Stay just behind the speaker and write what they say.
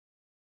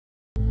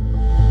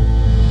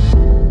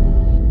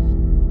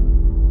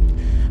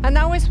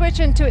switch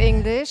into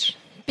English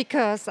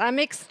because I'm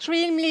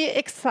extremely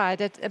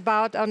excited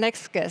about our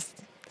next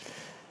guest.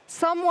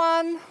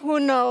 Someone who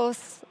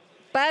knows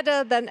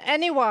better than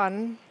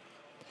anyone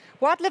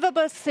what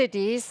livable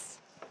cities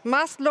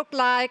must look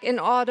like in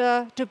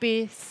order to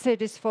be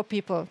cities for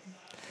people.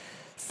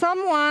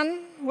 Someone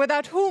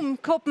without whom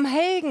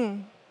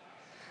Copenhagen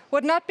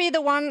would not be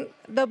the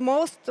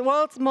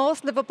world's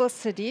most livable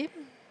city,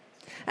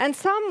 and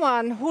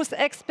someone whose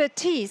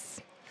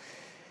expertise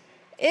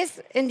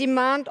is in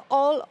demand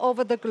all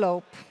over the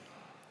globe.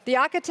 The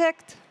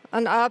architect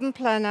and urban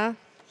planner,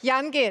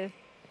 Gehl.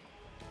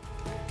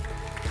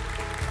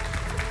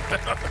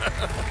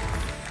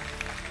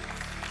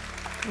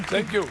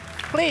 Thank you.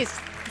 Please,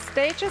 the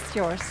stage is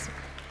yours.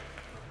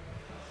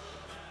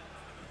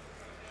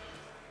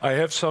 I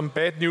have some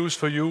bad news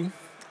for you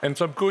and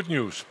some good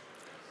news.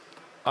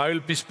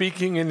 I'll be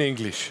speaking in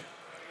English,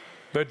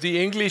 but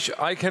the English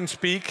I can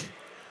speak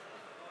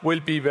will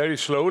be very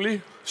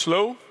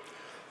slow,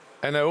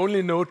 and I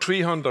only know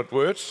 300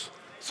 words,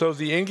 so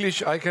the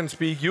English I can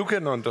speak you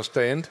can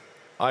understand,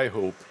 I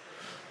hope.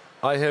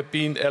 I have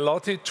been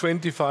allotted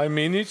 25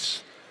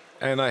 minutes,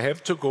 and I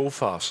have to go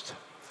fast.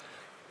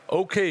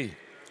 Okay,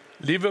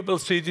 livable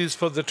cities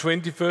for the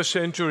 21st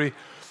century.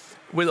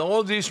 With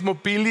all this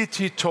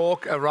mobility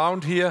talk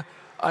around here,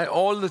 I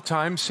all the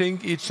time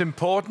think it's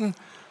important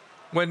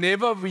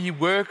whenever we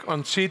work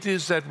on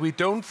cities that we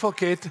don't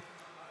forget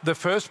the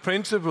first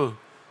principle.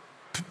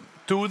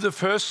 Do the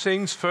first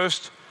things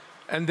first,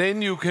 and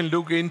then you can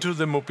look into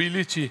the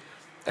mobility,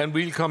 and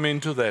we'll come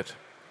into that.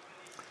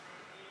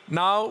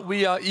 Now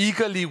we are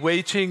eagerly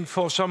waiting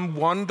for some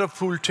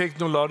wonderful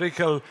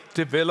technological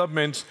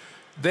developments.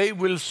 They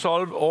will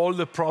solve all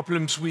the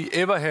problems we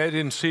ever had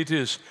in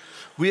cities.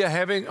 We are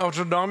having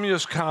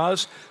autonomous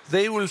cars.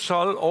 They will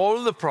solve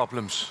all the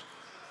problems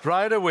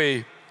right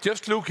away.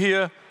 Just look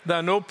here. There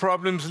are no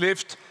problems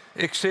left,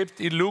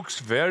 except it looks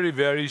very,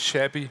 very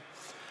shabby.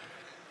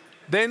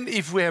 Then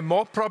if we have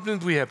more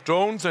problems, we have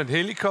drones and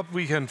helicopters.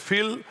 We can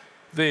fill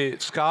the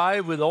sky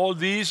with all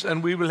these,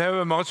 and we will have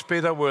a much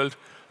better world.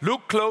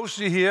 Look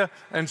closely here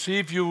and see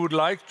if you would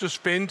like to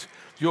spend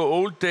your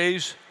old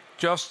days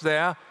just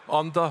there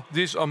under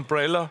this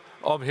umbrella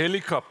of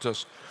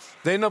helicopters.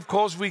 Then, of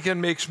course, we can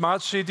make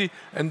smart city,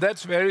 and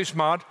that's very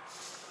smart.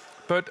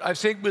 But I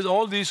think with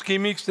all these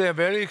gimmicks, they are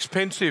very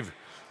expensive.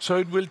 So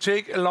it will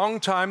take a long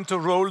time to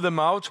roll them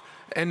out,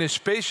 and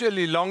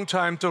especially long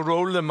time to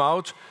roll them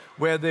out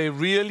where they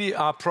really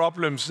are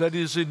problems. That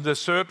is in the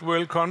third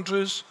world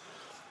countries.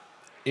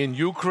 In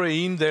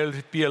Ukraine,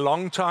 there'll be a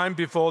long time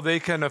before they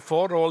can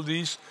afford all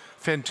these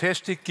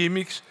fantastic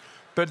gimmicks.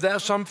 But there are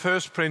some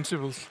first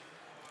principles.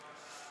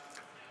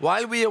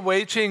 While we are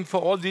waiting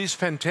for all these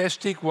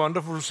fantastic,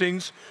 wonderful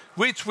things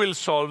which will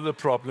solve the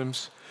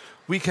problems,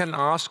 we can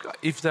ask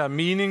if there are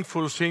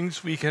meaningful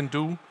things we can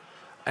do.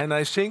 And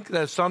I think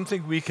there's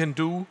something we can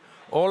do,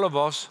 all of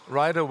us,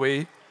 right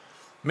away.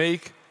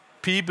 Make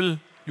people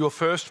your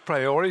first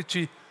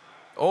priority.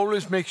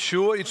 Always make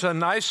sure it's a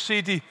nice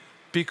city,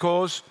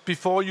 because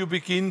before you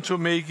begin to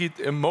make it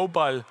a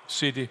mobile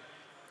city.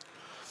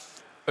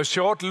 A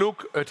short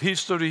look at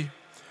history.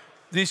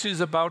 This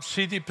is about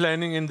city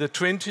planning in the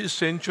 20th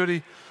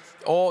century,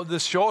 or the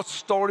short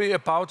story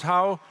about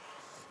how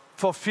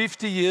for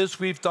 50 years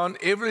we've done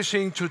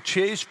everything to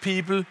chase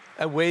people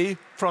away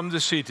from the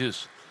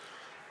cities.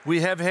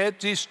 We have had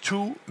these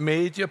two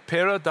major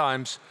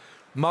paradigms.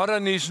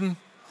 Modernism,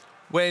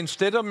 where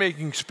instead of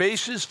making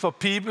spaces for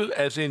people,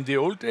 as in the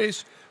old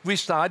days, we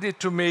started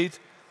to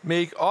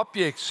make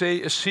objects.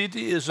 Say a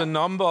city is a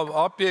number of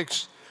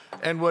objects,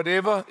 and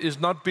whatever is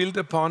not built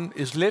upon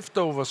is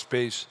leftover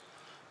space.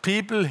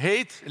 People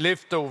hate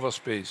leftover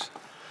space.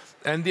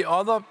 And the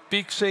other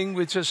big thing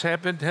which has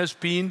happened has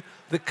been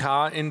the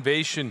car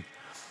invasion.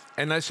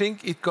 And I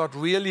think it got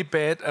really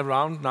bad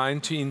around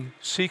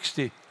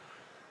 1960,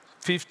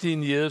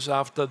 15 years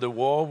after the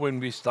war, when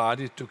we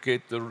started to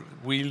get the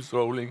wheels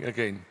rolling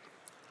again.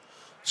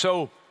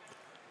 So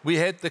we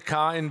had the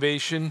car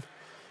invasion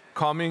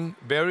coming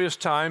various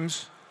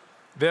times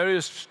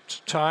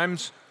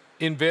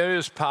in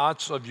various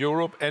parts of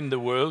Europe and the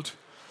world,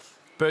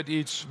 but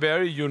it's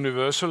very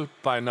universal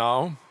by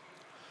now.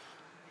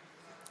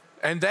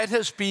 And that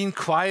has been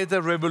quite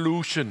a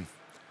revolution.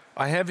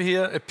 I have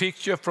here a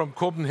picture from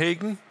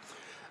Copenhagen.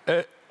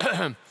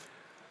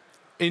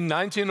 In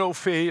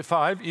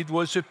 1905, it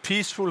was a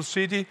peaceful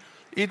city.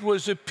 It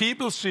was a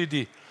people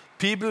city.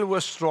 People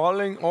were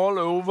strolling all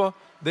over.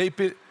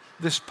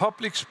 The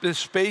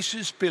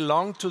spaces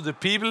belonged to the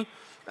people,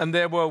 and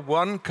there were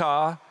one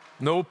car,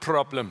 no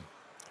problem.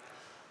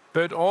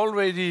 But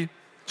already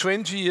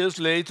 20 years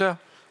later,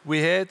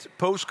 we had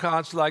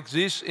postcards like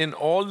this in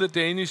all the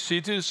Danish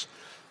cities.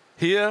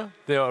 Here,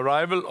 the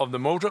arrival of the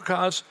motor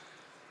cars.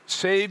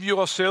 Save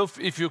yourself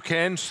if you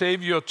can,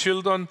 save your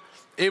children.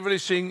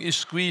 Everything is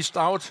squeezed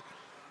out.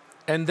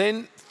 And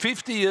then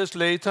 50 years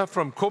later,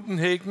 from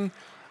Copenhagen,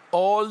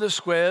 all the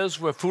squares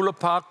were full of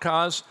parked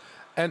cars,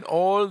 and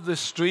all the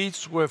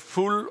streets were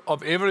full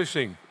of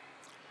everything.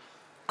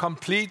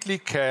 Completely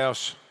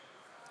chaos.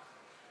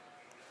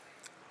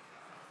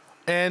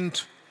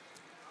 And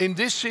in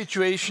this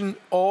situation,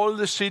 all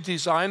the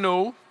cities I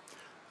know,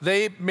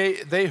 they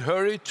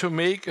hurried to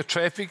make a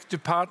traffic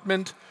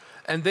department,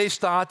 and they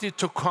started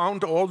to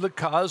count all the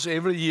cars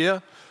every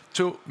year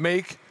to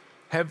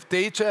have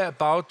data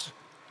about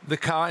the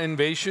car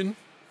invasion.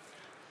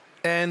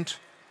 And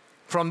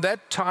from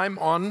that time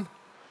on,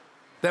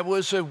 there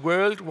was a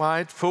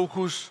worldwide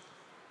focus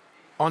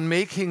on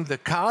making the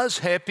cars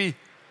happy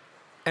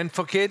and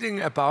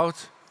forgetting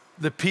about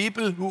the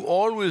people who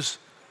always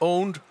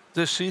owned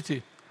the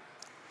city.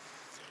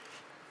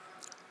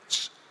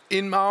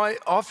 In my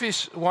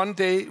office one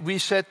day, we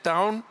sat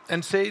down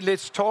and said,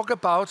 let's talk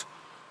about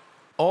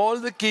all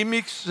the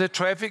gimmicks the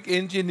traffic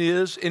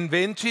engineers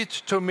invented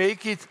to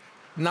make it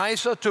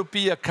nicer to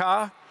be a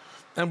car,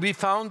 and we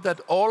found that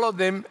all of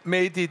them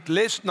made it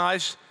less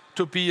nice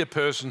to be a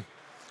person.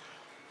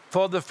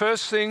 For the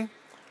first thing,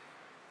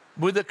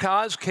 with the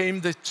cars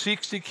came the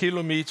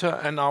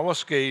 60-kilometer-an-hour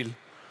scale.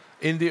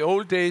 In the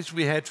old days,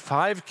 we had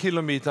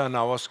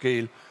 5-kilometer-an-hour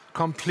scale.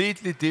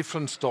 Completely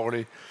different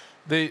story.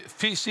 The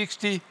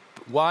 60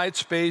 wide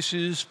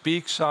spaces,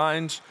 big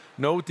signs,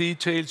 no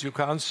details, you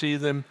can't see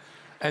them.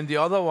 And the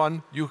other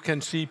one, you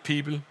can see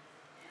people.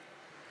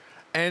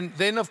 And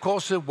then, of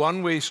course, the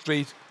one-way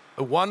street,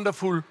 a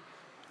wonderful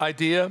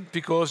idea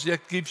because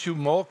that gives you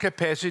more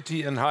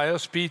capacity and higher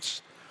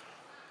speeds.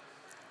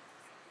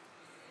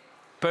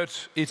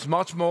 But it's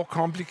much more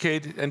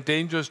complicated and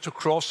dangerous to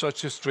cross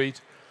such a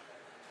street.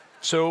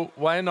 So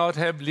why not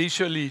have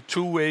leisurely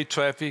two-way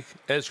traffic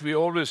as we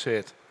always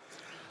had?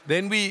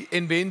 Then we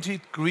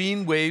invented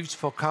green waves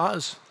for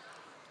cars.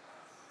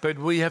 But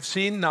we have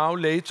seen now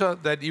later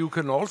that you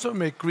can also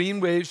make green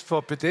waves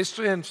for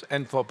pedestrians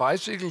and for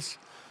bicycles.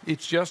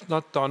 It's just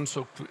not done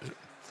so quickly.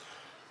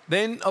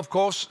 Then, of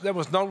course, there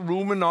was not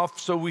room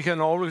enough, so we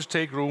can always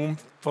take room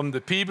from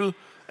the people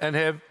and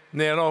have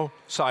narrow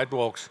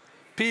sidewalks.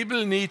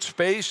 People need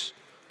space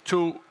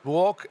to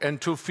walk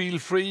and to feel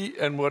free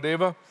and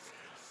whatever.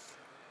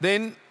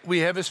 Then we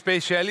have a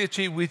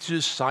speciality which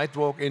is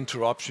sidewalk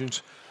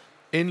interruptions.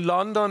 In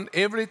London,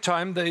 every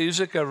time there is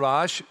a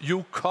garage,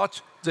 you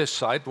cut the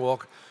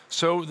sidewalk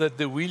so that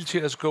the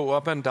wheelchairs go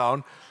up and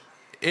down.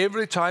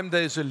 Every time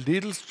there is a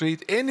little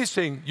street,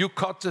 anything, you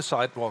cut the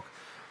sidewalk.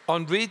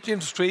 On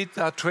Regent Street,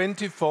 there are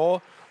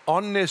 24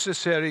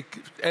 unnecessary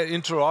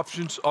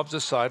interruptions of the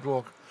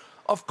sidewalk.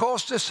 Of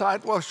course, the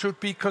sidewalk should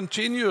be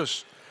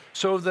continuous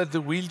so that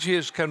the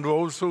wheelchairs can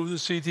roll through the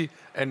city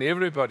and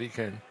everybody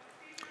can.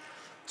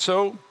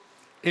 So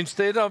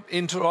instead of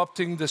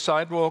interrupting the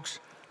sidewalks,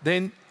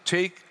 then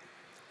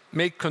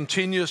make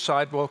continuous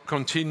sidewalk,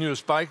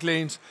 continuous bike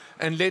lanes,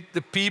 and let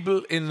the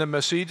people in the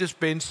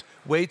Mercedes-Benz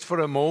wait for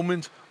a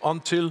moment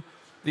until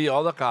the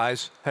other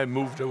guys have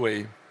moved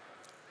away.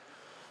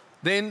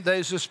 Then there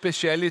is a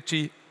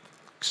speciality,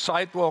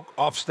 sidewalk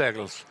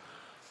obstacles.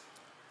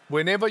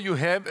 Whenever you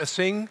have a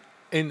thing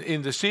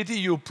in the city,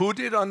 you put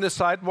it on the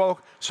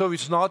sidewalk so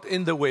it's not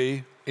in the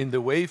way. In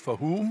the way for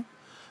whom?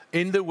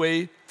 In the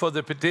way for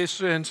the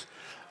pedestrians.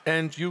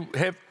 And you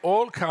have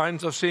all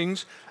kinds of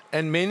things.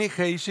 In many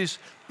cases,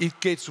 it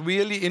gets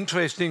really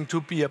interesting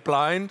to be a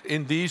blind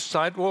in these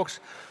sidewalks,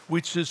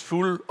 which is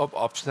full of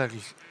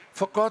obstacles.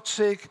 For God's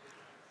sake,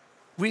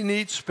 we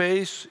need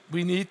space,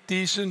 we need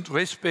decent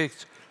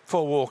respect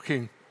for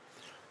walking.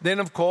 Then,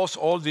 of course,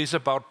 all this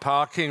about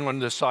parking on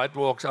the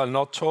sidewalks, I'll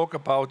not talk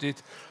about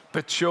it,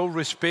 but show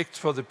respect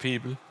for the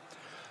people.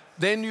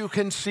 Then you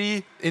can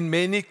see in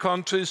many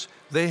countries,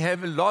 they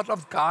have a lot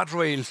of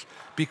guardrails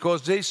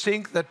because they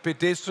think that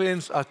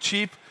pedestrians are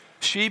sheep,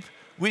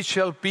 which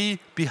shall be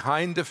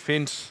behind the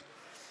fence.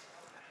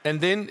 And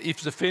then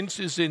if the fence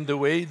is in the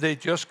way, they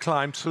just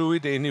climb through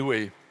it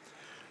anyway.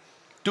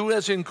 Do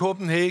as in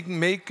Copenhagen,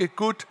 make a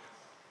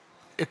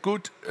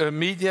good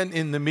median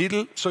in the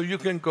middle so you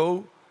can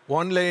go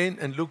one lane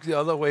and look the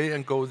other way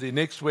and go the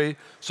next way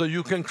so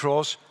you can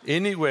cross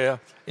anywhere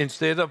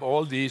instead of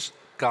all these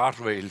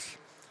guardrails.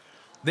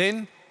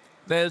 Then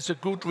there's a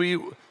good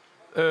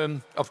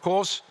of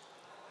course,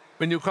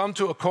 when you come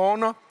to a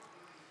corner,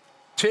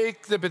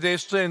 take the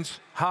pedestrians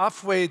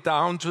halfway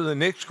down to the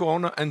next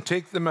corner and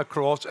take them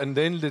across and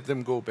then let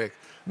them go back.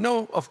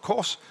 No, of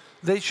course,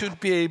 they should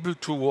be able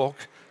to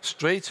walk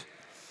straight.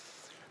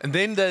 And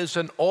then there's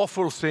an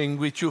awful thing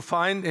which you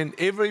find in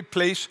every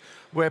place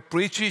where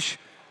British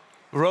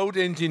road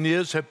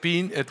engineers have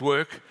been at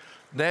work.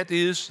 That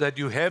is that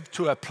you have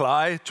to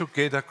apply to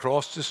get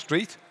across the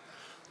street.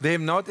 They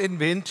have not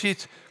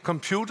invented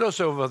computers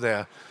over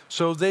there.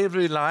 So they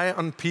rely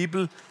on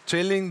people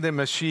telling the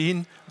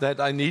machine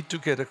that I need to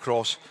get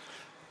across.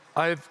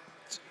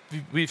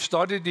 We've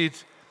studied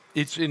it.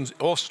 It's in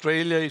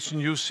Australia, it's in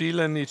New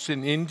Zealand, it's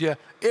in India.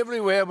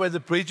 Everywhere where the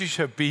British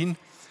have been,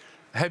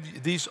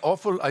 have this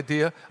awful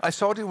idea. I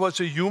thought it was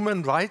a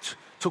human right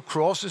to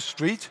cross a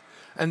street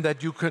and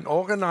that you can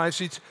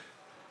organize it.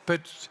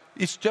 But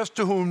it's just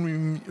to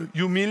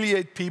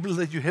humiliate people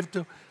that you have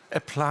to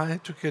apply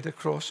to get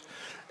across.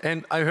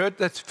 And I heard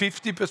that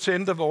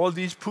 50% of all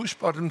these push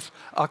buttons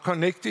are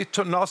connected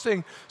to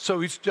nothing.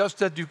 So it's just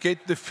that you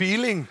get the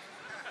feeling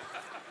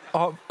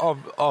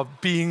of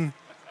being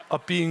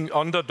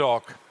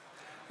underdog.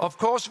 Of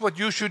course, what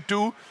you should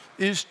do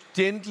is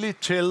gently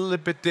tell the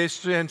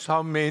pedestrians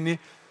how many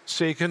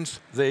seconds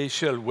they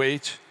shall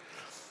wait.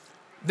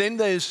 Then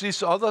there is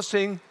this other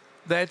thing,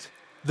 that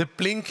the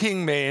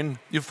blinking man,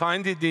 you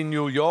find it in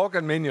New York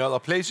and many other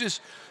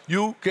places.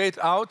 You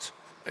get out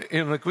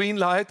in a green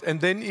light,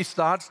 and then he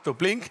starts to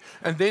blink,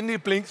 and then he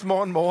blinks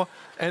more and more,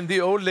 and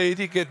the old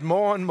lady gets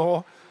more and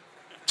more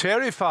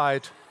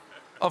terrified.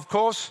 Of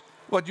course,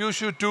 what you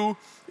should do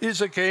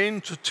is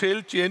again to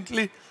tell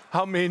gently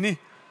how many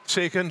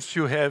seconds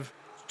you have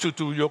to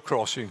do your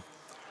crossing.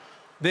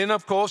 Then,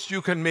 of course,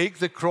 you can make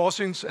the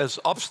crossings as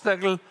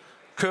obstacle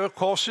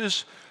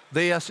courses.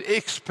 They are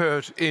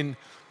expert in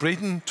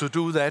Britain to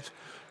do that.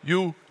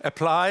 You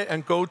apply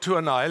and go to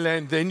an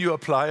island, then you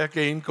apply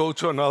again, go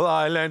to another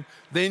island,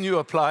 then you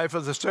apply for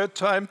the third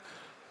time,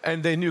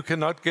 and then you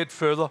cannot get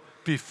further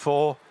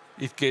before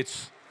it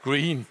gets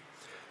green.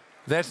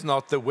 That's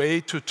not the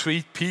way to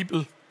treat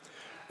people.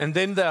 And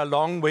then there are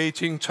long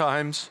waiting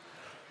times.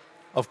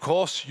 Of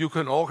course, you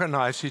can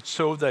organize it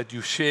so that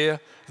you share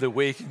the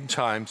waiting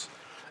times.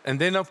 And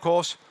then, of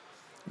course,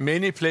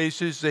 many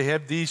places, they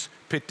have these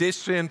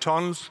pedestrian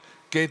tunnels.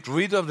 Get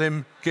rid of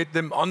them, get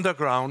them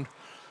underground.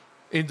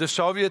 In the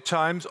Soviet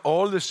times,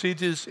 all the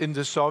cities in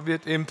the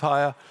Soviet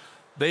Empire,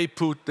 they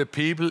put the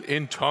people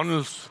in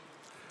tunnels.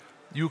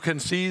 You can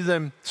see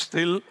them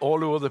still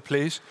all over the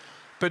place.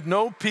 But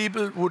no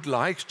people would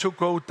like to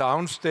go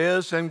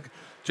downstairs and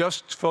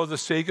just for the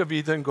sake of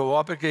it and go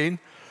up again.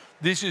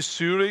 This is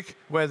Zurich,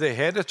 where they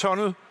had a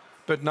tunnel,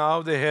 but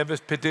now they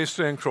have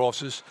pedestrian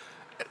crosses,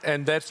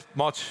 and that's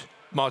much,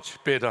 much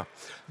better.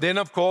 Then,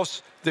 of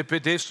course, the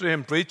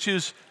pedestrian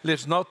bridges,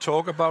 let's not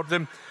talk about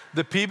them.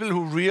 The people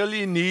who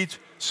really need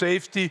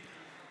safety,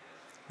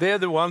 they're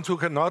the ones who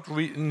cannot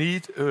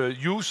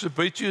use the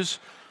bridges,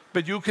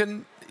 but you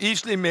can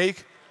easily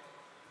make,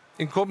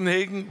 in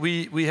Copenhagen,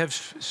 we have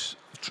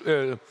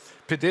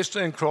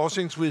pedestrian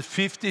crossings with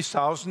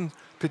 50,000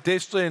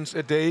 pedestrians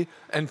a day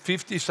and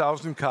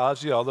 50,000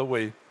 cars the other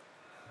way.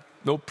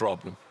 No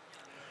problem.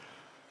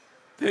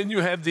 Then you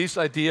have this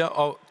idea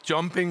of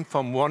jumping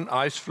from one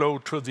ice floe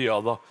to the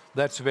other.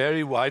 That's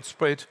very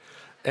widespread,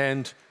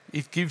 and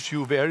it gives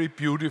you very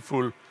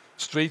beautiful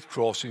street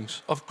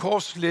crossings. Of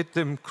course, let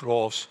them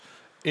cross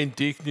in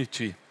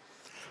dignity.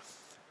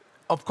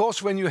 Of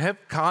course, when you have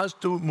cars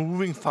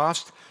moving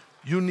fast,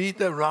 you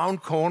need a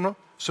round corner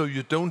so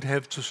you don't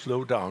have to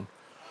slow down.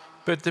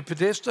 But the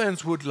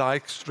pedestrians would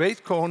like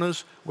straight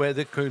corners where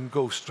they can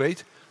go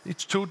straight.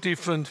 It's two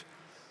different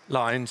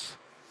lines.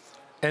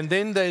 And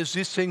then there's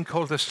this thing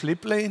called a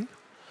slip lane,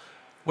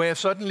 where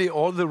suddenly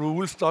all the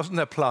rules doesn't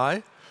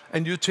apply,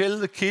 and you tell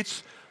the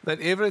kids that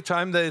every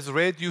time there is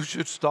red, you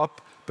should stop,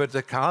 but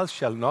the cars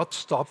shall not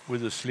stop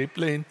with a slip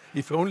lane.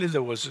 If only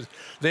there was a...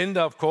 Then,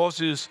 of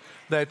course, is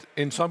that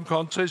in some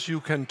countries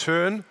you can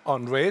turn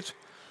on red,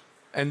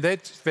 and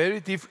that's very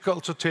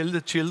difficult to tell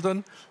the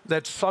children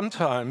that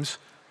sometimes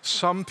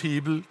some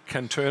people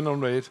can turn on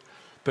red,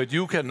 but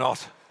you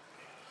cannot.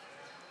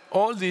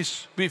 All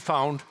this, we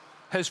found,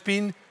 has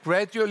been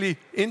gradually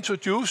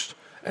introduced,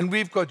 and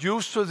we've got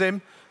used to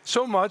them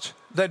so much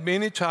that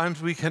many times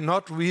we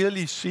cannot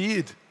really see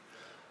it.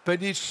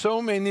 But it's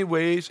so many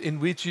ways in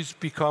which it's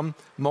become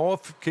more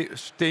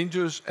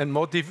dangerous and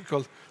more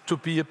difficult to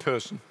be a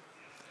person.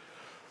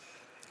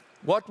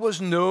 What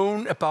was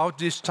known about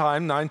this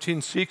time,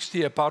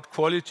 1960, about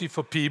quality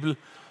for people,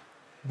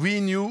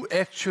 we knew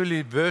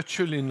actually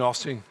virtually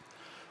nothing.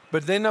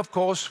 But then, of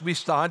course, we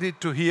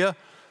started to hear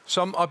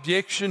some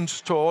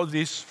objections to all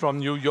this from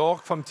New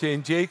York, from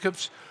Jane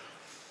Jacobs.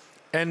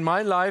 And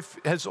my life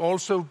has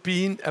also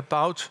been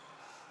about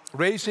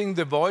raising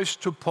the voice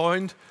to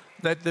point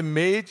that the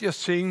major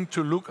thing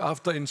to look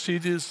after in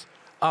cities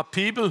are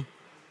people,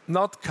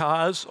 not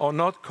cars or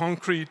not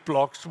concrete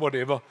blocks,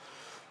 whatever.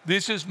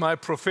 This is my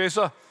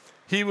professor.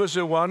 He was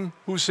the one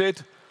who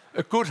said,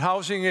 a good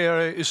housing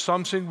area is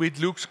something which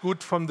looks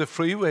good from the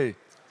freeway.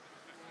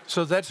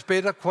 So that's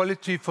better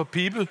quality for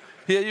people.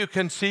 Here you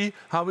can see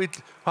how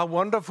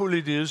wonderful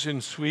it is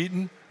in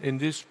Sweden, in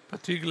this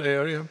particular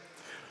area.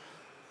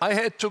 I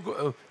had to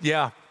go,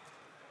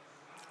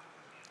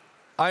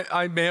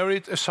 I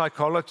married a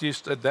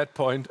psychologist at that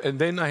point, and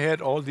then I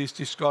had all these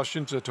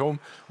discussions at home.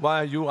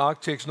 Why are you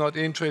architects not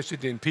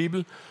interested in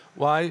people?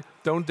 Why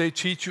don't they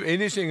teach you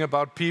anything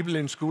about people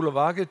in School of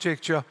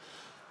Architecture?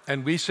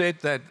 And we said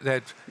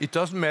that it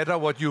doesn't matter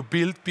what you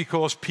build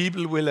because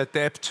people will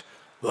adapt.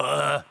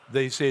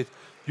 They said,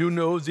 you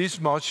know this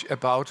much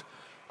about.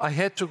 I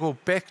had to go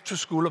back to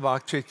School of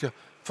Architecture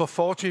for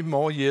 40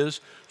 more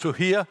years to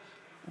hear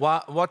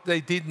what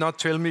they did not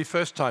tell me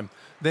first time.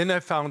 Then I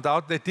found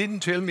out they didn't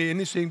tell me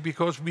anything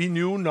because we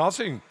knew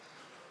nothing.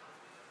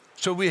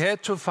 So we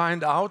had to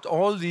find out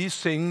all these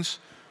things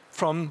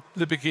from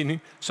the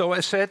beginning. So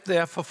I sat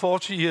there for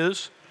 40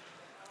 years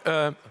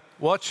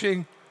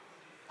watching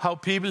how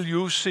people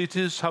use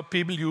cities, how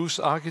people use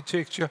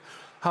architecture,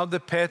 how the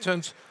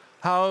patterns,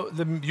 how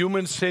the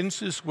human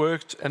senses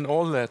worked and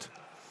all that.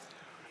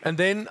 And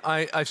then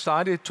I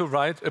started to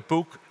write a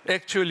book,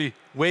 actually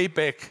way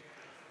back,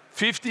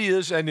 50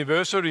 years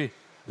anniversary,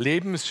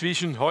 Leben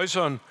zwischen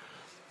Häusern.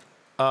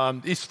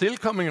 It's still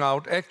coming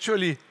out.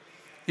 Actually,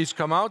 it's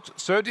come out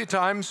 30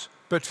 times,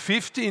 but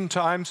 15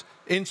 times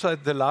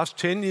inside the last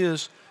 10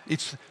 years.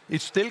 It's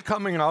still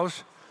coming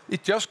out.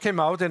 It just came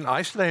out in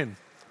Iceland.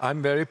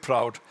 I'm very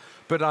proud.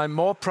 But I'm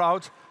more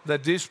proud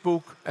that this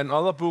book and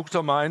other books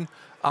of mine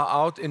are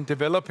out in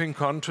developing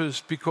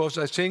countries, because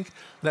I think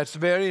that's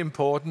very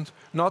important,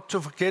 not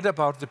to forget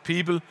about the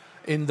people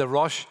in the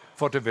rush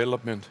for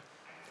development.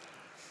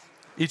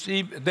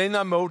 Then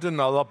I wrote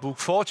another book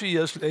 40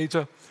 years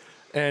later,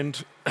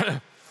 and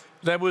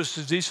there was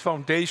this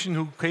foundation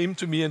who came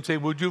to me and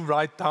said, would you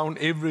write down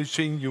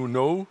everything you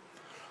know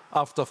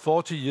after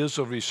 40 years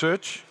of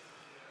research,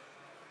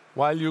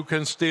 while you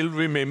can still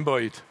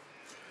remember it?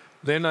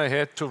 Then I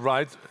had to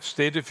write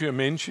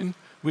Städtefürmenschen,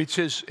 which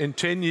is in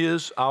 10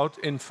 years out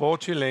in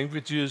 40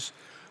 languages,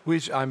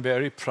 which I'm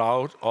very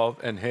proud of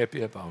and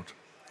happy about.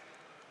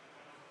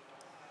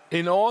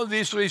 In all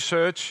this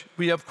research,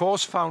 we of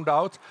course found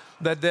out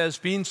that there's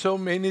been so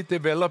many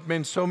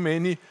developments, so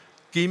many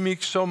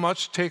gimmicks, so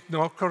much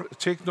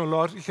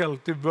technological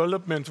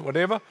development,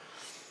 whatever,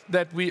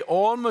 that we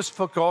almost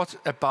forgot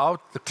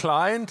about the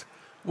client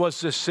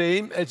was the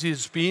same as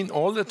it's been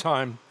all the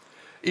time.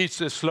 It's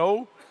a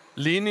slow,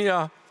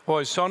 linear,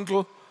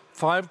 horizontal,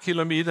 5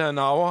 kilometers an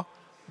hour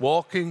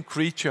walking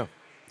creature.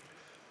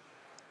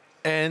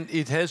 And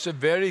it has a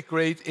very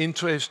great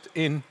interest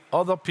in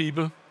other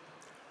people.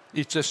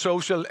 It's a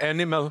social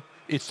animal.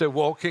 It's a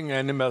walking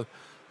animal.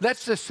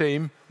 That's the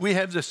same. We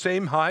have the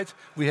same height.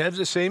 We have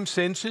the same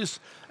senses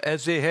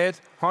as they had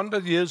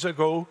 100 years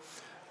ago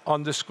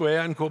on the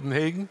square in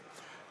Copenhagen.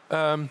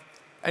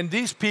 And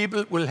these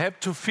people will have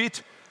to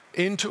fit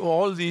into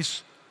all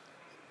these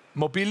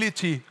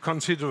mobility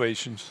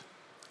considerations.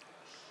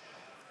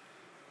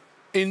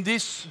 In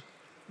this,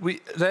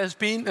 there's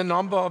been a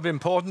number of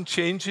important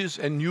changes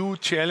and new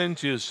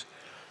challenges.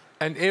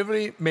 And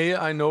every mayor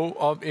I know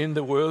of in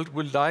the world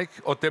will like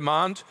or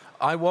demand,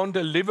 I want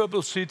a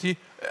livable city.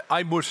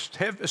 I must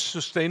have a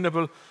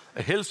sustainable,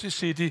 a healthy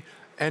city,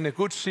 and a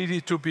good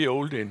city to be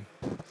old in.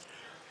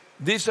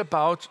 This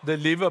about the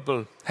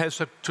livable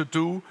has to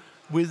do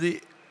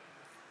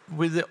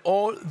with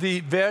all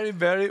the very,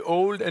 very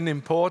old and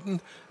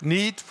important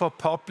need for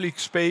public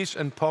space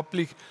and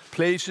public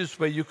places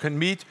where you can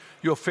meet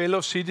your fellow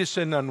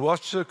citizen and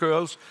watch the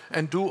girls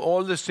and do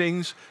all the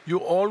things you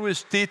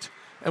always did,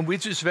 and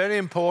which is very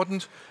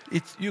important.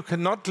 You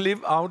cannot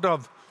live out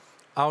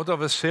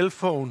of a cell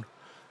phone.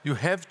 You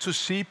have to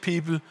see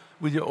people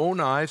with your own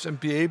eyes and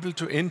be able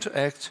to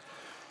interact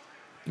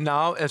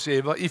now as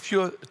ever. If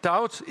you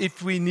doubt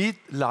if we need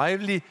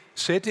lively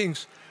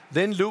settings,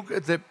 then look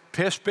at the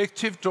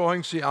perspective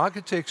drawings the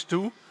architects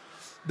do.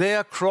 They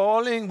are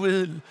crawling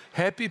with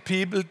happy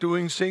people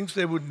doing things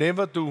they would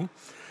never do.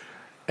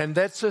 And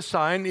that's a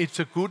sign it's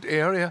a good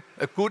area.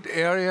 A good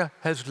area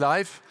has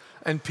life,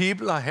 and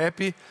people are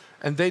happy,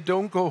 and they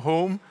don't go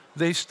home.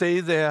 They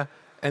stay there,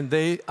 and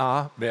they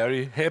are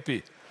very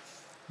happy.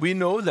 We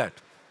know that.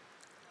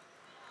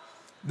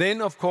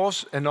 Then, of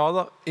course,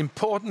 another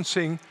important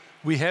thing,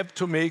 we have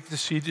to make the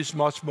cities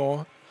much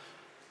more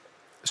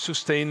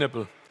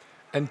sustainable.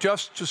 And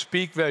just to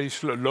speak very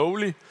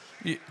slowly,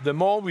 the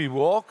more we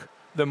walk,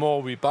 the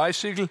more we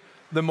bicycle,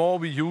 the more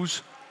we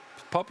use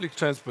public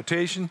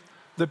transportation,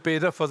 the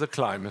better for the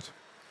climate.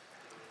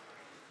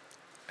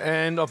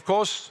 And of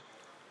course,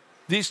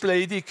 this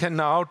lady can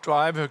now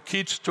drive her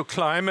kids to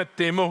climate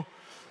demo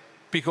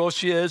because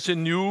she has a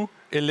new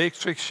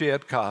electric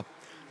shared car.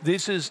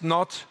 This is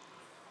not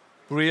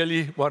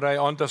really what I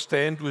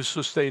understand with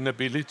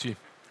sustainability.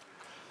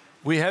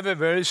 We have a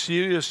very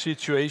serious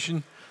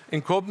situation.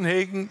 In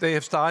Copenhagen, they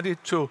have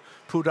started to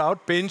put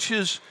out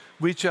benches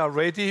which are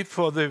ready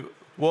for the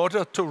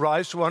water to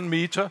rise 1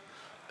 meter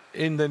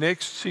in the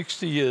next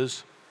 60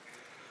 years.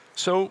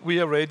 So we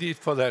are ready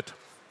for that,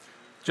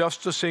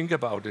 just to think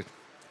about it.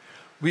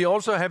 We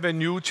also have a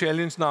new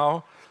challenge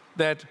now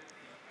that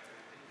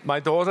my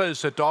daughter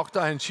is a doctor,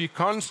 and she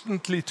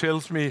constantly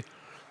tells me,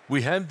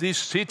 we have this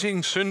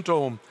sitting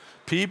syndrome.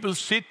 People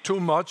sit too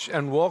much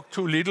and walk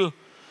too little.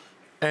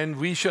 And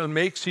we shall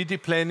make city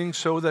planning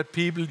so that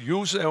people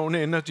use their own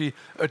energy,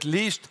 at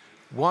least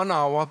 1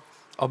 hour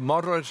of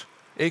moderate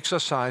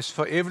exercise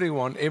for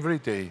everyone every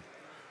day.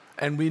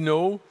 And we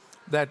know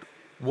that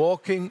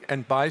walking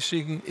and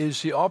bicycling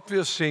is the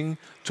obvious thing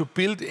to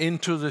build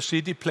into the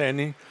city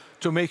planning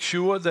to make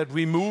sure that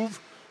we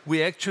move.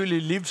 We actually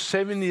live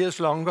 7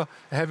 years longer,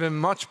 have a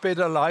much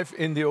better life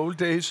in the old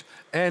days,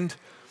 and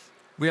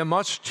we are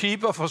much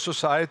cheaper for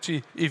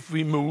society if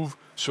we move.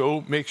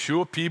 So make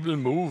sure people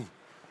move.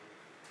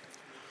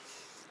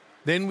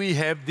 Then we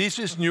have, this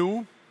is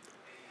new.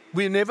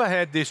 We never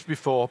had this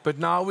before, but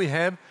now we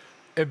have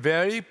a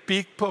very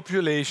big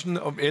population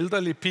of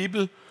elderly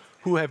people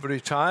who have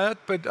retired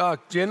but are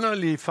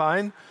generally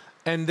fine,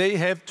 and they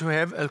have to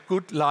have a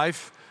good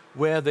life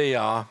where they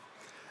are.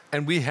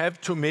 And we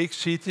have to make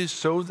cities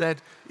so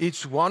that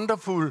it's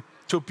wonderful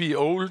to be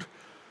old,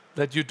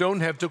 that you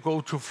don't have to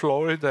go to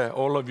Florida,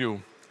 all of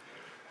you.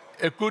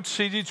 A good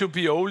city to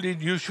be old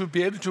in, you should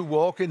be able to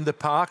walk in the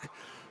park,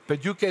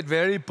 but you get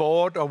very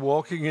bored of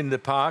walking in the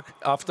park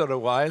after a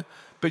while.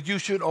 But you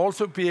should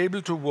also be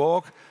able to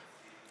walk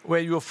where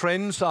your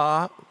friends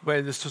are,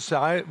 where the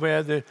society,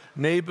 where the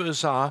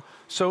neighbors are.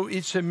 So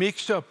it's a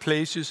mixture of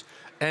places.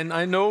 And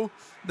I know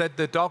that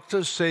the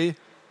doctors say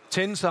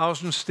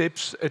 10,000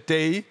 steps a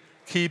day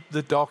keep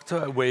the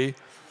doctor away.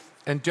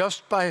 And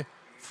just by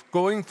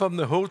going from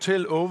the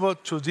hotel over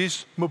to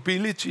this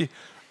mobility,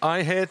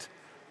 I had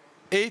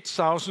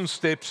 8,000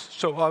 steps,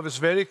 so I was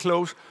very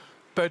close.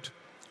 But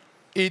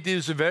it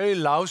is a very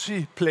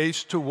lousy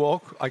place to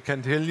walk, I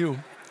can tell you.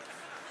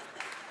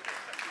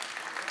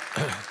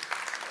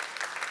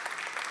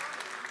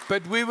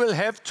 But we will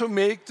have to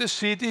make the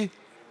city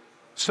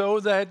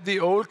so that the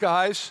old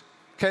guys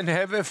can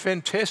have a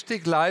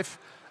fantastic life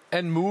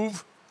and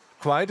move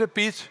quite a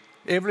bit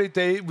every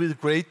day with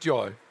great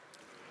joy.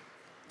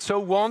 So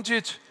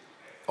wanted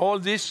all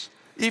this,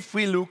 if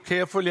we look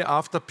carefully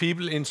after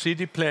people in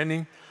city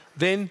planning,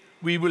 then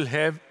we will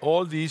have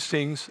all these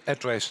things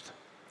addressed.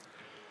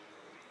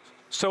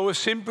 So a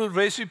simple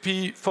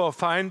recipe for a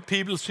fine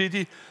people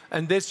city,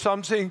 and that's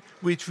something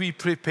which we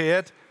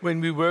prepared when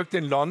we worked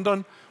in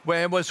London,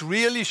 where I was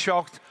really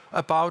shocked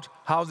about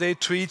how they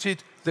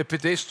treated the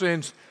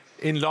pedestrians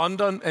in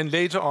London and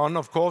later on,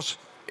 of course,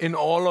 in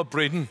all of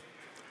Britain.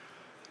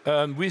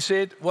 We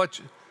said,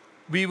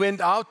 we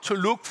went out to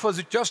look for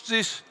just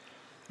this.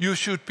 You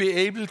should be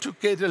able to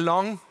get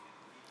along.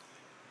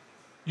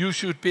 You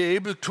should be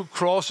able to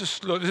cross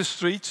the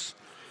streets.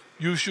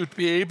 You should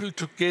be able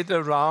to get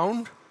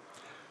around.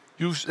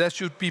 There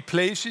should be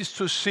places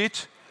to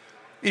sit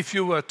if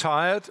you were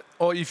tired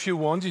or if you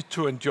wanted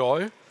to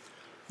enjoy.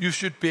 You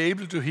should be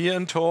able to hear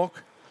and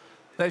talk.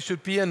 There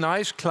should be a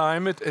nice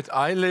climate at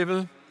eye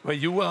level where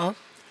you are.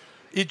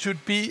 It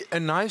should be a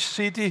nice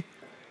city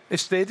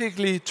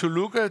aesthetically to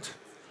look at.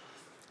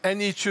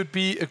 And it should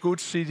be a good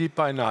city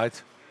by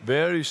night.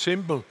 Very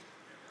simple.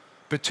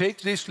 But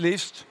take this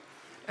list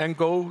and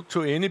go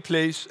to any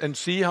place and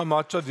see how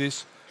much of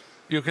this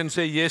you can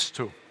say yes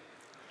to.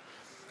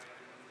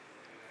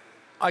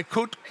 I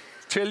could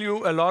tell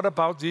you a lot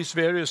about these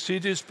various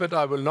cities, but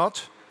I will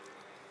not.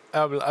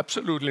 I will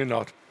absolutely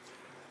not.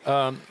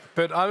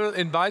 But I will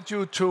invite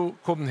you to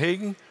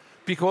Copenhagen,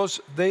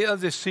 because they are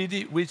the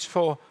city which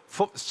for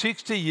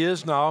 60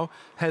 years now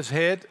has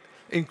had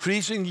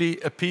increasingly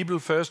a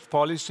people-first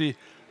policy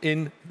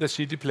in the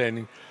city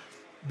planning.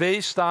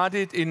 They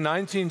started in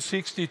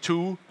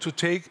 1962 to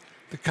take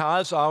the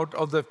cars out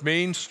of the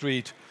main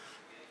street.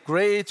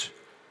 Great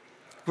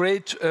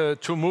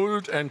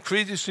tumult and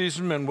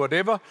criticism and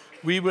whatever.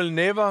 We will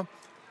never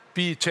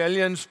be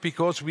Italians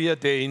because we are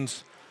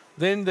Danes.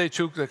 Then they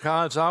took the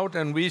cars out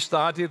and we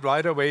started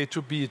right away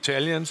to be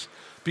Italians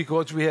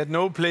because we had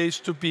no place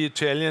to be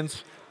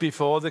Italians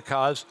before the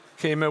cars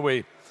came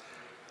away.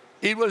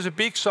 It was a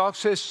big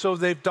success, so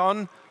they've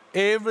done,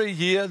 every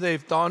year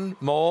they've done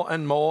more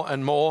and more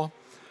and more.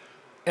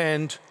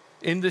 And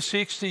in the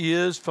 60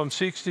 years, from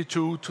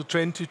 62 to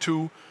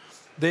 22,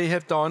 they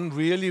have done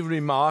really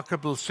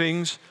remarkable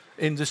things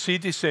in the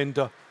city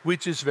center,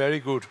 which is very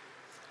good.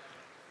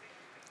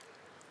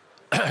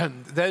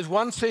 There's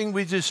one thing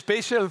which is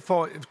special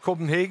for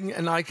Copenhagen,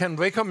 and I can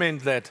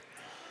recommend that.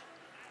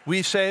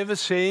 We have a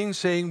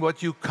saying,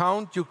 what you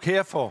count, you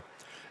care for.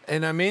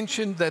 And I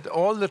mentioned that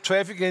all the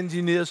traffic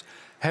engineers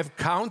have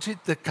counted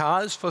the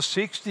cars for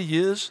 60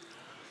 years,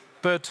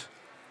 but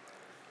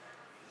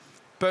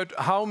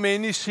how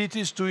many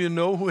cities do you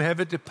know who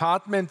have a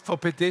department for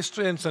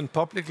pedestrians and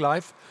public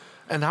life?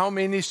 And how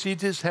many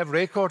cities have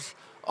records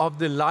of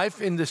the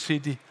life in the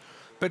city?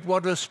 But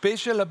what was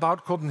special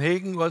about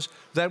Copenhagen was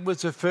that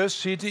was the first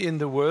city in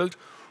the world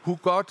who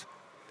got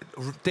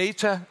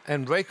data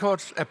and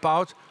records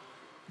about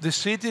the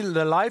city,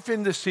 the life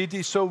in the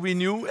city, so we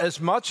knew as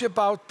much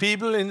about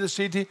people in the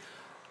city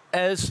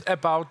as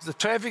about the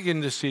traffic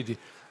in the city.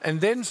 And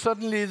then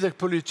suddenly the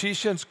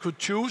politicians could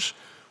choose,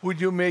 would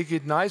you make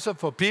it nicer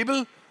for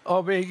people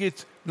or make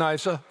it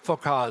nicer for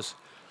cars?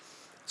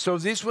 So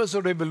this was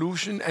a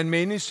revolution, and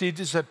many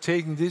cities have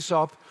taken this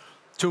up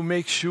to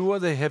make sure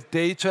they have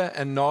data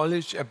and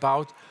knowledge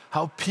about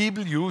how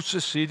people use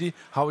the city,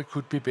 how it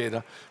could be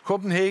better.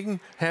 Copenhagen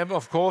have,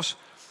 of course,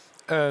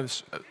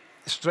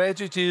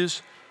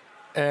 strategies,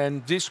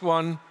 and this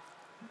one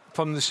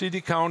from the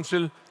City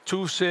Council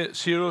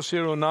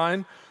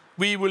 2009,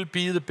 we will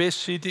be the best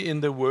city in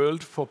the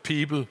world for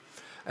people.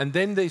 And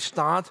then they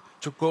start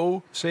to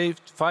go, say,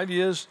 5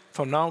 years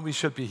from now we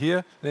shall be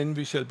here, then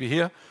we shall be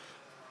here.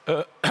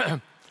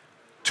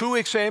 2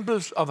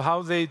 examples of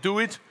how they do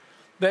it.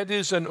 That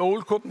is an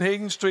old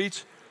Copenhagen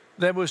street.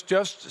 There was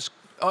just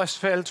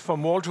asphalt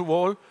from wall to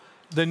wall.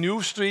 The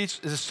new streets,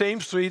 the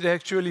same street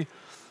actually,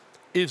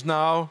 is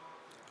now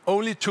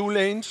only 2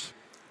 lanes.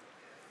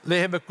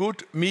 They have a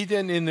good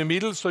median in the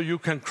middle so you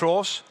can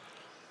cross.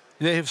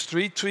 They have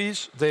street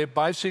trees, they have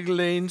bicycle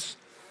lanes,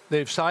 they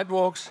have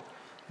sidewalks.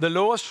 The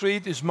lower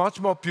street is much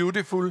more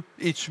beautiful.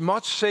 It's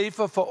much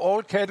safer for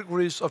all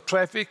categories of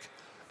traffic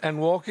and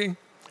walking,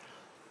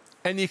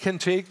 and he can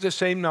take the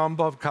same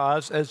number of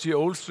cars as the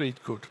old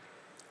street could,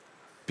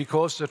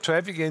 because the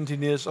traffic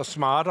engineers are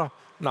smarter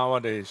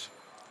nowadays.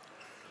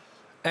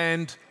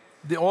 And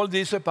all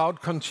this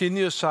about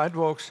continuous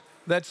sidewalks,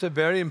 that's a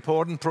very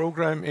important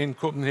program in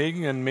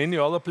Copenhagen and many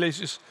other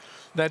places,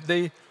 that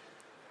they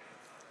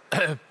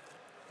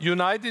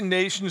United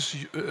Nations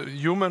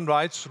human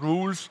rights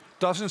rules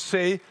doesn't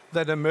say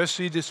that a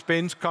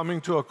Mercedes-Benz coming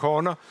to a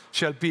corner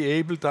shall be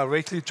able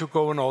directly to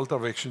go in all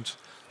directions.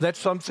 That's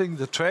something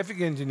the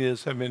traffic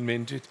engineers have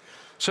invented.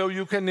 So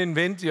you can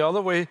invent the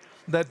other way,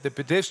 that the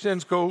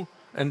pedestrians go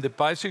and the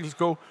bicycles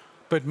go.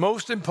 But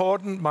most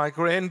important, my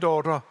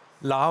granddaughter,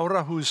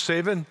 Laura, who is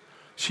 7,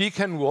 she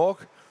can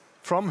walk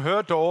from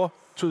her door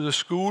to the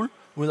school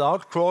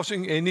without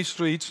crossing any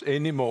streets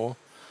anymore.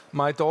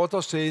 My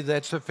daughter says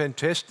that's a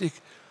fantastic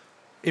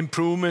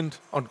improvement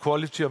on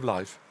quality of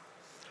life.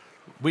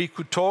 We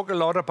could talk a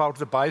lot about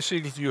the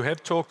bicycles, you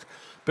have talked,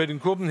 but in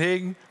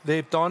Copenhagen,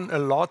 they've done a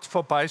lot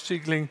for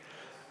bicycling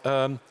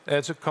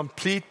as a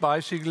complete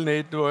bicycle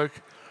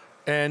network.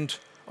 And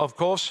of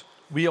course,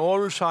 we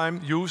all the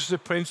time use the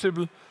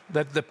principle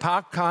that the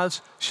parked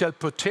cars shall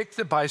protect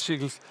the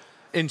bicycles,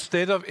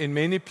 instead of, in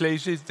many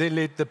places, they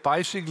let the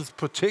bicycles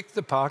protect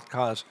the parked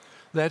cars.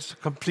 That's a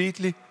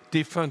completely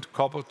different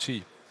cup of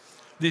tea.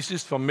 This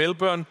is from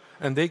Melbourne,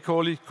 and they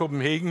call it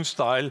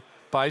Copenhagen-style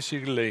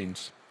bicycle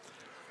lanes.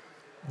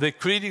 The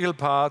critical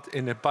part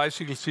in a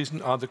bicycle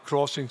system are the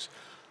crossings.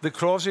 The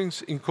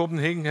crossings in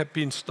Copenhagen have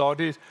been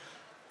studied,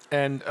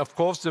 and of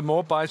course, the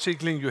more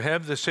bicycling you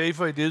have, the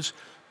safer it is.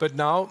 But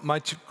now,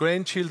 my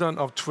grandchildren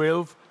of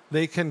 12,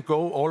 they can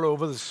go all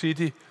over the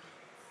city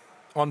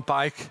on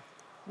bike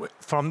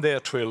from their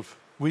 12,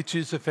 which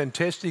is a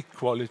fantastic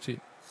quality.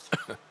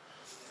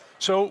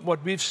 So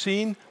what we've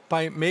seen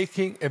by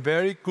making a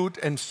very good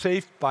and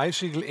safe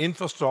bicycle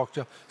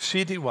infrastructure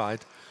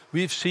citywide,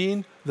 we've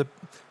seen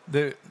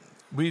the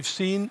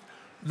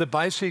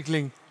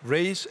bicycling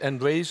race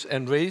and race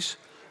and race,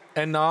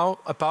 and now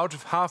about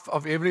half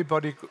of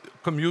everybody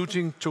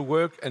commuting to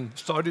work and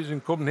studies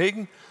in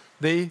Copenhagen,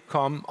 they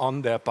come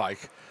on their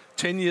bike.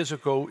 10 years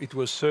ago, it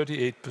was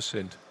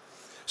 38%.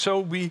 So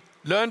we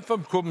learned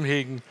from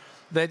Copenhagen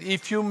that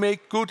if you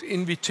make good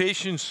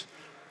invitations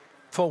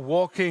for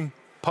walking,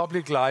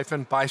 public life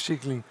and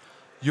bicycling,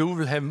 you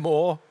will have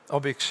more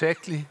of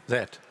exactly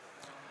that.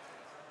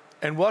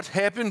 And what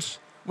happens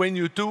when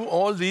you do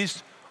all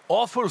these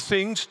awful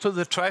things to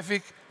the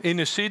traffic in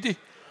a city?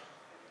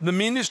 The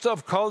Minister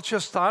of Culture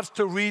starts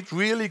to read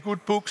really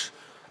good books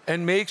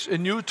and makes a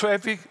new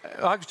traffic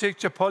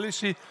architecture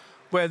policy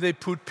where they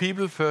put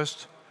people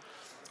first.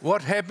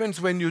 What happens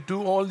when you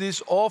do all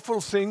these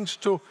awful things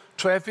to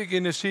traffic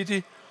in a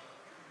city?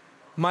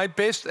 My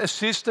best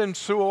assistant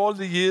through all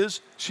the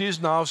years, she is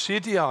now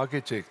city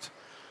architect.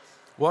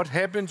 What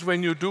happens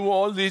when you do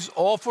all these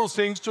awful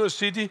things to a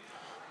city?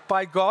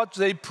 By God,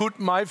 they put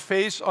my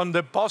face on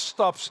the bus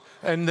stops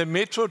and the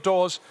metro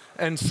doors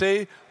and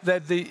say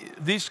that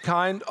this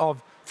kind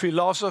of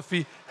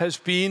philosophy has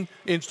been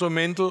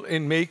instrumental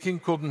in making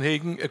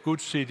Copenhagen a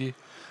good city.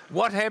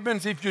 What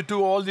happens if you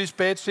do all these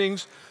bad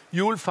things?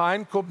 You will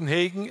find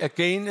Copenhagen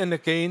again and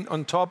again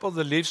on top of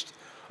the list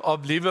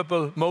of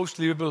most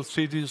livable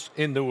cities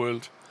in the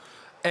world.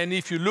 And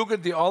if you look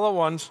at the other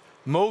ones,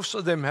 most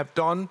of them have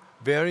done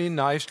very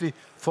nicely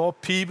for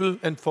people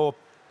and for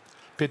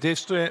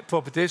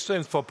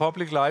pedestrians, for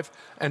public life,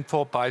 and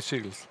for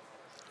bicycles.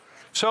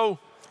 So,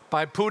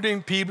 by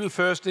putting people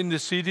first in the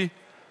city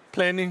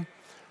planning,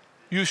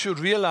 you should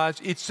realize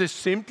it's the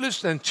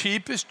simplest and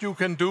cheapest you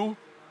can do.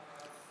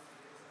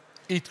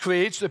 It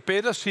creates a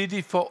better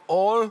city for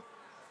all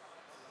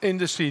in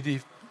the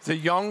city. The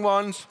young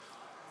ones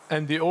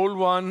and the old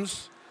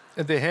ones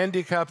and the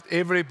handicapped,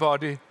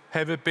 everybody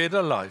have a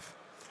better life.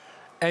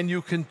 And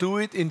you can do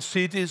it in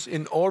cities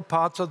in all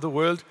parts of the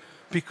world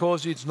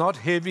because it's not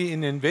heavy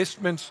in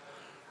investments.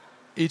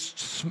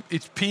 It's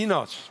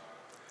peanuts.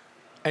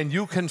 And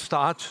you can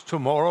start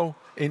tomorrow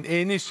in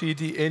any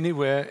city,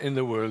 anywhere in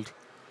the world.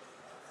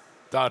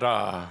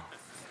 Ta-da!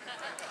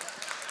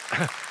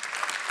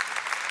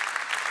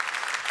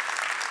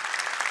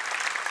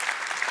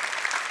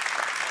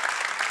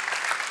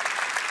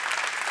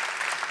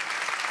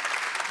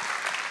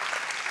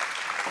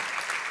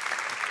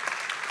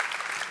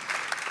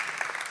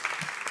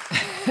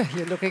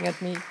 You're looking at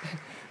me.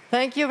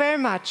 Thank you very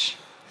much.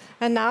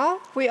 And now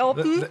we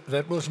open...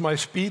 That was my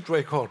speed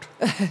record.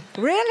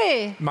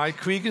 Really? My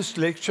quickest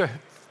lecture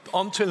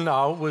until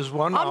now was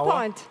 1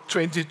 hour,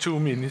 22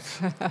 minutes.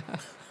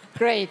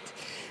 Great.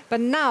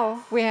 But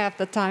now we have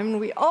the time,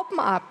 we open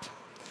up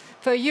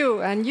for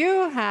you, and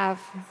you have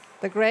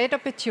the great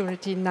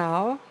opportunity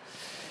now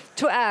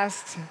to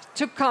ask,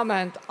 to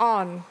comment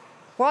on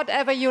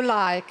whatever you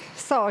like.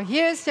 So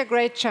here's your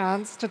great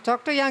chance to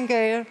talk to young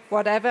Gehl,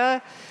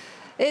 whatever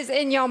is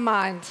in your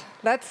mind.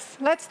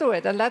 Let's do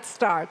it, and let's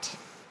start.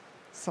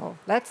 So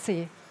let's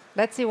see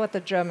what the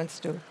Germans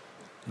do.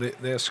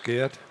 They're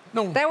scared.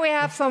 No. There we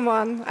have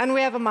someone, and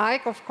we have a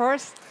mic, of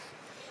course.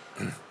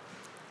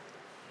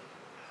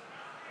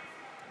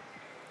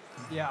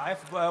 Yeah, I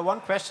have one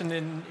question.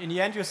 In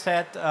the end, you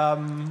said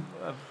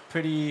a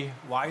pretty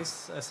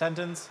wise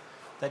sentence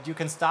that you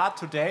can start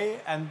today,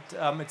 and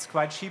it's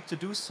quite cheap to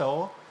do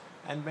so.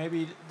 And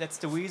maybe that's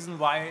the reason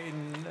why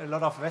in a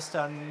lot of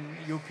Western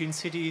European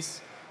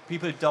cities,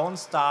 people don't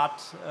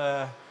start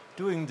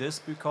doing this,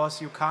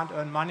 because you can't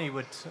earn money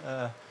with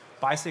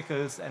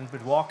bicycles and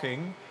with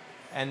walking.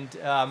 And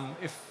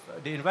if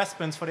the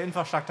investments for the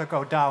infrastructure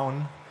go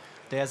down,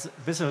 there's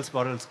business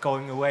models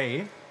going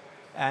away.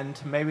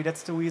 And maybe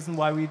that's the reason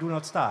why we do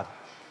not start.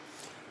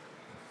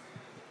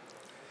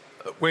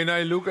 When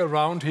I look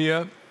around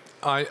here,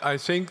 I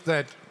think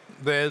that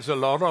there's a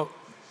lot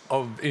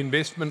of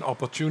investment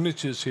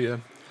opportunities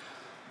here.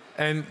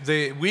 And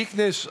the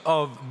weakness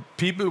of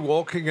people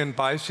walking and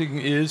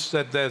bicycling is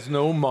that there's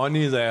no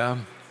money there.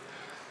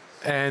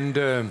 And,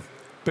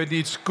 but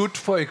it's good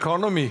for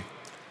economy.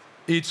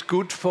 It's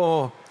good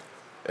for...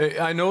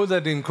 I know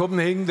that in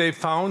Copenhagen they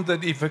found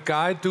that if a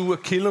guy do a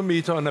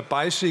kilometer on a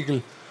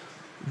bicycle,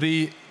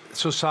 the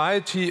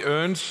society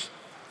earns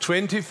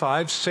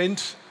 25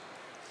 cents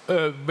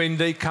when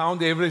they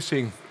count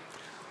everything.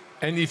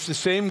 And if the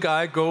same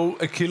guy go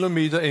a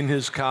kilometer in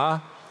his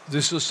car,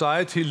 the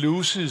society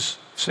loses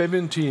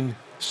 17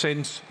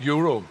 cents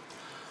euro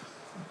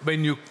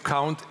when you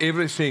count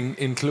everything,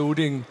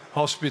 including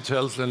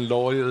hospitals and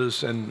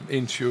lawyers and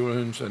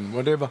insurance and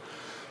whatever.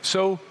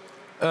 So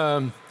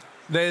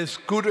there's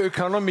good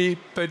economy,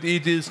 but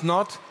it is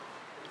not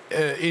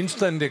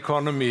instant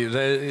economy.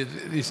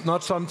 It's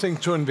not something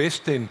to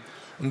invest in.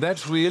 And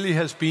that really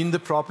has been the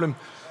problem.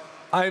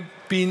 I've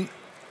been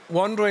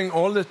wondering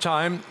all the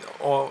time,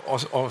 or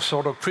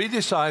sort of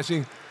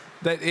criticizing,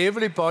 that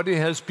everybody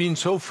has been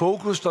so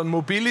focused on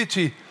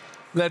mobility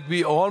that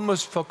we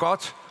almost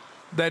forgot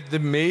that the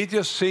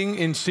major thing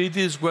in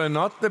cities were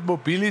not the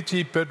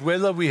mobility, but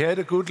whether we had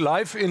a good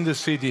life in the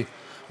city,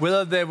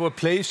 whether there were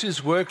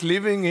places worth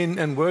living in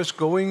and worth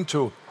going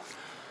to.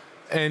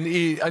 And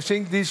I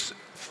think this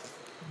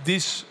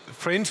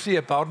frenzy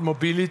about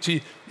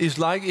mobility is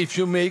like if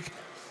you make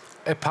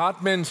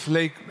apartments,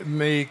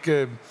 make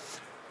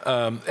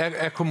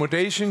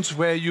accommodations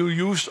where you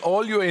use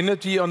all your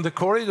energy on the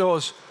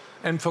corridors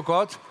and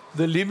forgot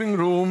the living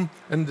room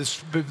and the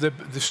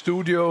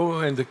studio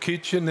and the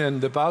kitchen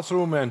and the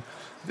bathroom and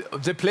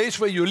the place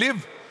where you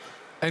live,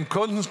 and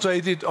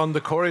concentrated on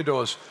the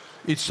corridors.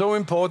 It's so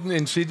important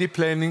in city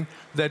planning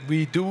that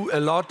we do a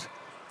lot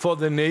for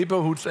the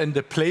neighborhoods and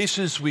the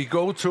places we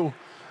go to,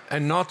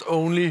 and not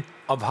only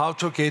of how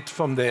to get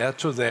from there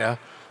to there,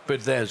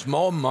 but there's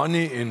more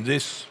money in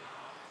this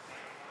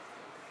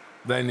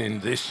than in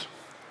this.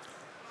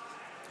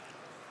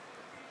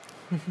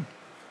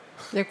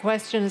 Your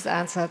question is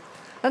answered.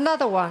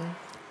 Another one.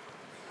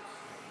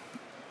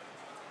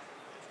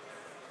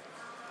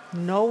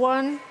 No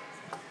one?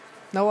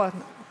 No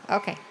one.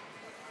 Okay.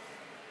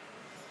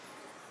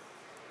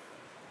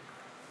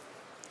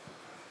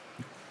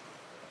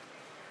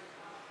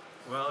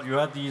 Well, you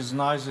had these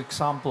nice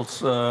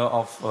examples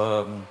of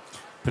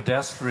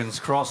pedestrians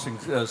crossing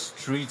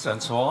streets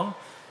and so on.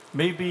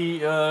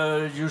 Maybe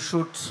you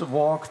should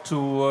walk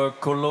to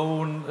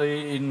Cologne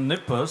in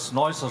Nippes,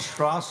 Neusser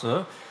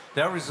Straße.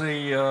 There is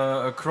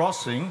a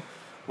crossing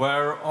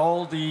where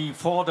all the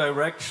 4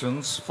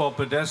 directions for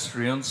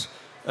pedestrians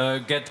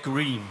get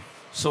green.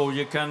 So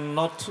you can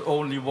not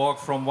only walk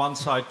from one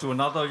side to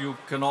another, you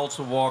can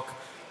also walk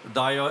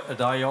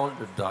diagonally.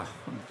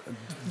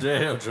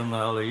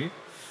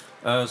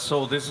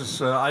 So this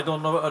is, I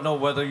don't know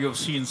whether you've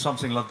seen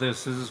something like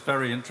this. This is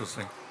very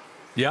interesting.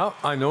 Yeah,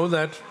 I know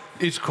that.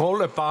 It's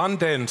called a barn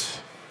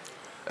dance.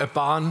 A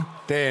barn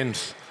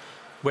dance,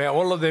 where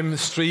all of them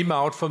stream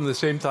out from the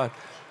same time.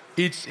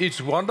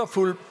 It's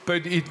wonderful,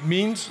 but it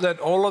means that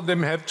all of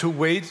them have to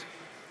wait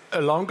a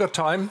longer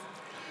time,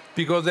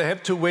 because they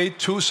have to wait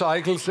 2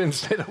 cycles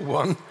instead of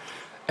 1.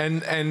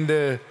 And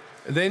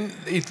then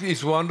it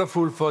is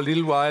wonderful for a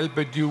little while,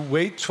 but you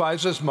wait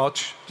twice as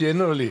much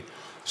generally.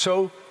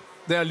 So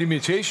there are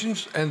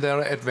limitations and there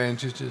are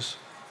advantages.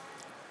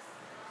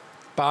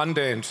 Barn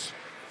dance.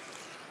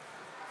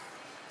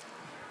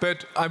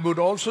 But I would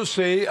also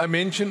say, I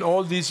mentioned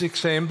all these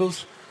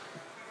examples.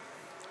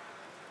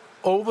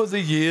 Over the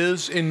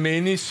years, in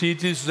many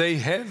cities, they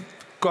have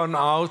gone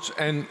out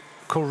and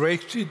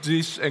corrected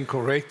this and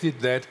corrected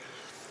that.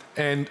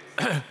 And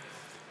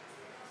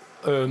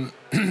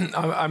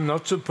I'm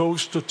not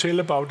supposed to tell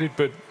about it,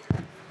 but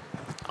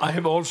I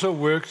have also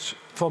worked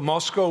for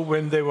Moscow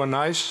when they were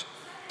nice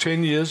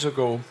 10 years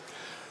ago.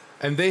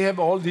 And they have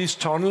all these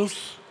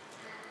tunnels.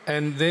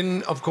 And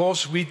then, of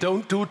course, we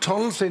don't do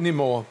tunnels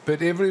anymore,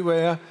 but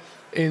everywhere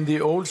in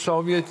the old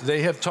Soviet,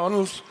 they have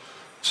tunnels.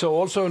 So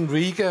also in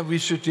Riga, we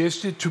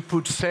suggested to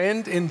put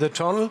sand in the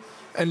tunnel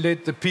and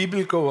let the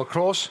people go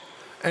across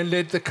and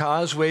let the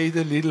cars wait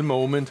a little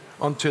moment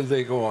until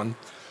they go on.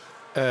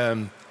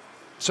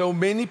 So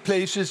many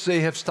places they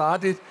have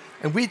started,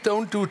 and we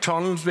don't do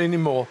tunnels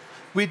anymore.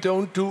 We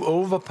don't do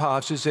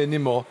overpasses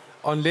anymore,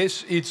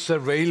 unless it's a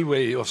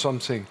railway or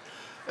something.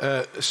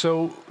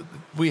 So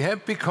we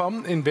have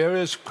become, in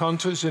various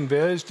countries, in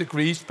various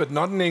degrees, but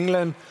not in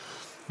England,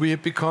 We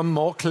have become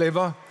more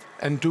clever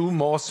and do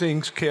more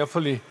things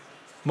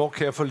more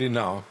carefully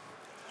now.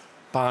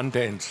 Barn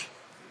dance.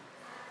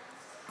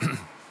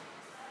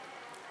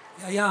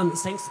 Jan,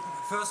 thanks.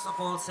 First of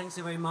all, thanks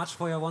you very much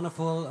for your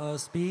wonderful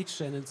speech,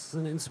 and it's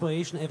an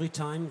inspiration every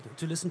time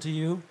to listen to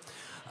you.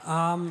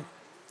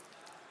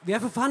 We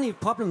have a funny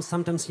problem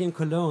sometimes here in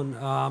Cologne,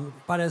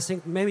 but I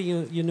think maybe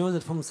you know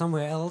that from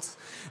somewhere else.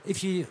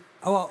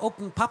 Our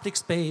open public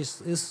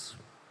space is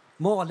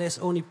more or less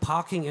only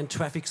parking and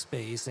traffic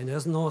space, and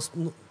there's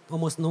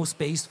almost no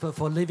space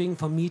for living,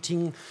 for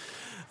meeting,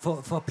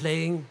 for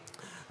playing.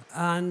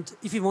 And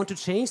if you want to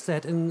change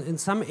that in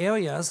some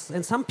areas,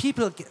 and some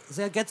people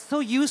they get so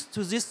used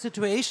to this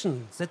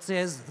situation that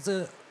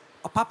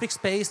a public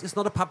space is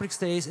not a public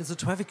space, it's a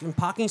traffic and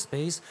parking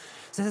space,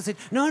 that they say,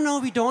 no,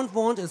 we don't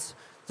want it.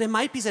 There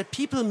might be that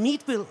people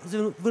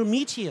will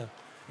meet here.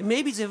 And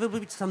maybe there will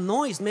be some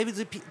noise, maybe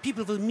the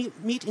people will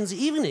meet in the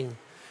evening.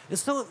 And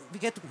so we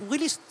get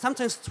really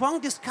sometimes strong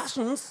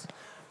discussions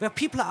where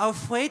people are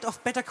afraid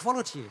of better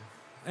quality.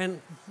 And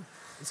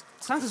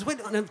sometimes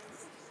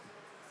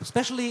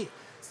especially,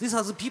 these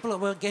are the people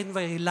who are getting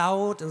very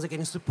loud and they're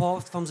getting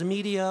support from the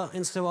media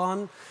and so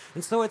on.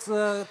 And so it's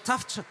a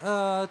tough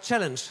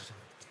challenge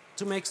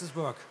to make this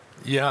work.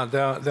 Yeah,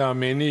 there are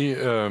many.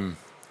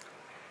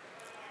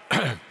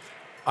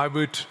 I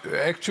would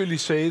actually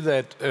say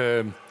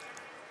that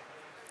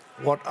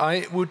what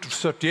I would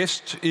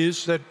suggest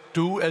is that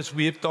do as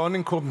we have done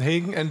in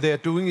Copenhagen, and they are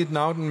doing it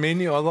now in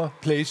many other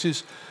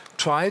places.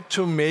 Try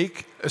to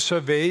make a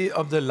survey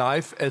of the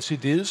life as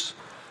it is.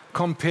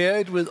 Compare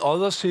it with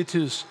other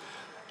cities,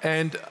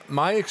 and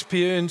my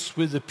experience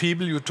with the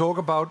people you talk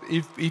about,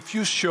 if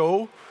you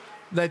show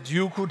that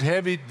you could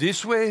have it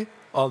this way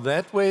or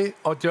that way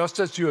or just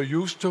as you're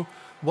used to,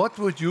 what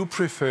would you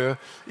prefer?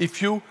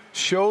 If you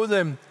show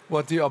them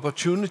what the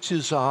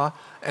opportunities are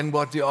and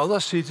what the other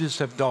cities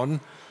have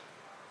done,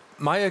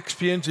 my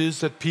experience is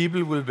that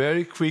people will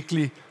very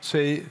quickly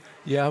say,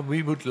 yeah,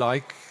 we would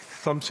like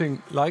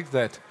something like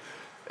that.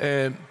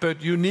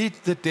 But you need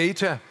the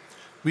data.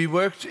 We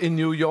worked in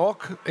New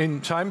York,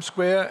 in Times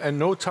Square, and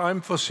no time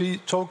for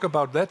talk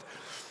about that.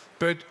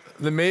 But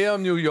the mayor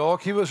of New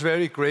York, he was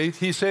very great.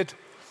 He said,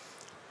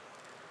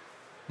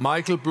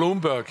 Michael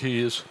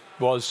Bloomberg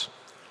was,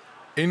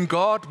 in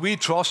God we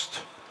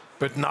trust,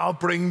 but now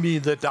bring me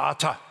the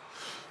data.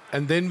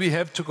 And then we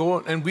have to go,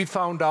 and we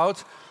found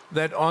out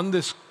that on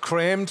this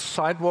crammed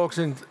sidewalks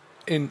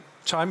in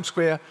Times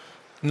Square,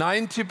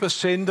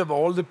 90% of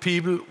all the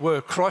people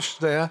were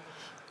crushed there,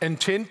 and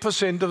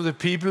 10% of the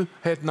people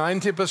had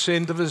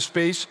 90% of the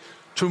space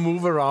to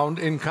move around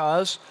in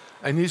cars.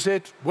 And he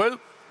said, well,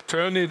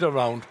 turn it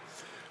around.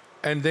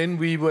 And then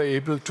we were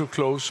able to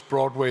close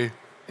Broadway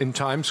in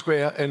Times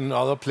Square and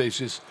other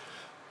places.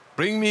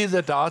 Bring me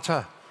the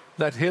data.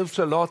 That helps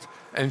a lot,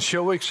 and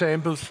show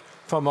examples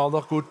from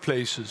other good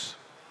places.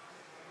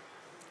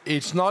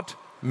 It's not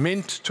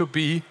meant to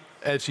be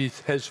as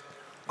it has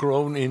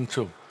grown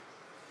into.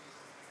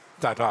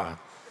 Ta-da.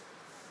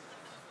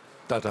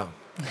 Ta-da.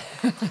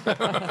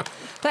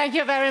 Thank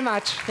you very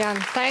much, Jan.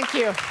 Thank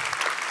you.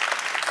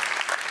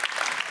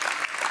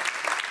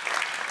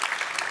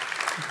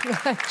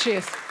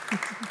 Cheers.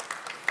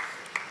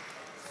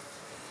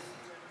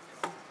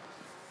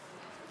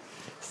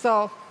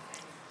 So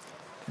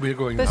we're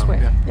going this now, way.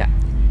 yeah.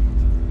 Yeah.